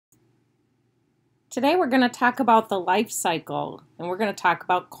Today we're going to talk about the life cycle, and we're going to talk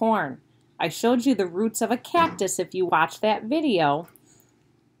about corn. I showed you the roots of a cactus if you watched that video,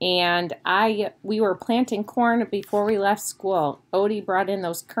 and we were planting corn before we left school. Odie brought in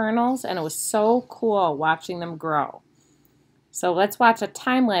those kernels, and it was so cool watching them grow. So let's watch a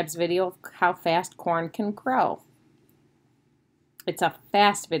time-lapse video of how fast corn can grow. It's a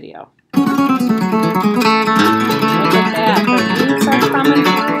fast video. Look at that, the roots are coming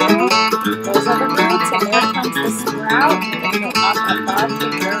through. Those are the roots, and there comes the sprout, and it'll go up above the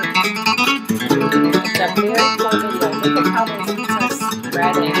dirt. It's a very cool video. Look at how those roots are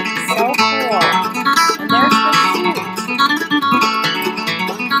spreading. So cool. And there's the shoot.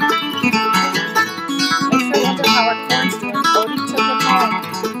 Make sure you look at how our corn's doing. Odie took it home.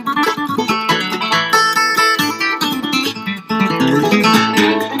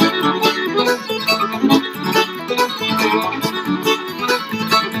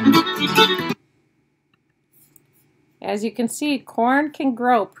 As you can see, corn can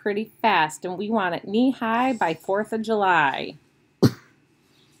grow pretty fast, and we want it knee-high by 4th of July. A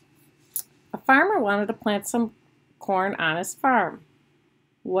farmer wanted to plant some corn on his farm.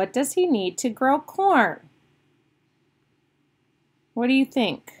 What does he need to grow corn? What do you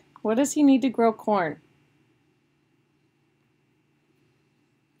think? What does he need to grow corn?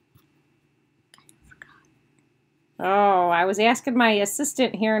 Oh, I was asking my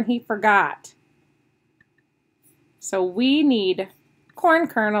assistant here and he forgot. So we need corn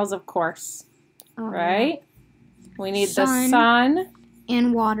kernels, of course, right? We need the sun.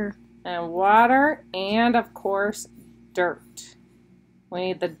 And water. And water, and of course, dirt. We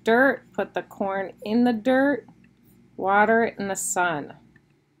need the dirt, put the corn in the dirt, water it in the sun.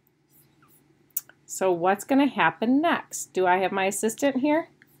 So what's going to happen next? Do I have my assistant here?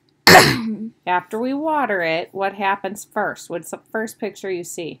 After we water it, what happens first? What's the first picture you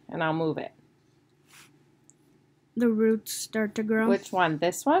see? And I'll move it. The roots start to grow. Which one?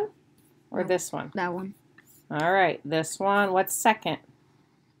 This one or this one? That one. All right, this one. What's second?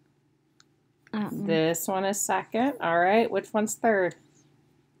 That one. This one is second. All right, which one's third?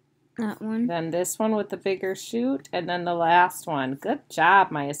 That one. Then this one with the bigger shoot, and then the last one. Good job,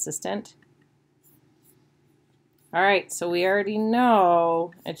 my assistant. All right, so we already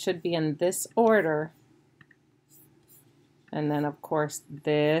know it should be in this order. And then, of course,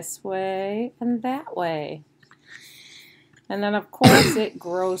 this way and that way. And then, of course, it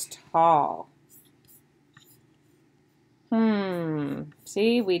grows tall.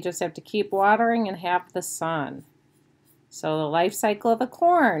 See, we just have to keep watering and have the sun. So the life cycle of the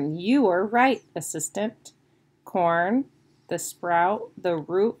corn. You were right, assistant. Corn, the sprout, the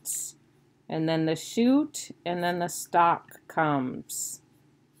roots, and then the shoot, and then the stalk comes.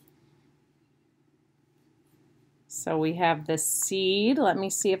 So we have the seed. Let me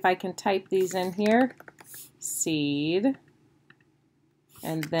see if I can type these in here. Seed.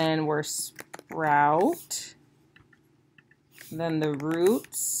 And then we're sprout. Then the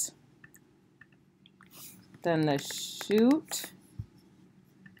roots. Then the shoot.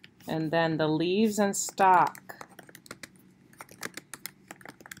 And then the leaves and stalk.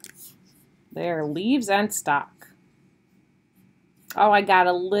 There, leaves and stalk. Oh, I got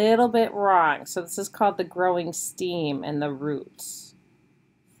a little bit wrong. So this is called the growing stem and the roots.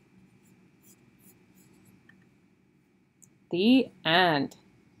 The end.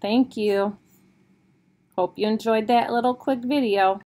 Thank you. Hope you enjoyed that little quick video.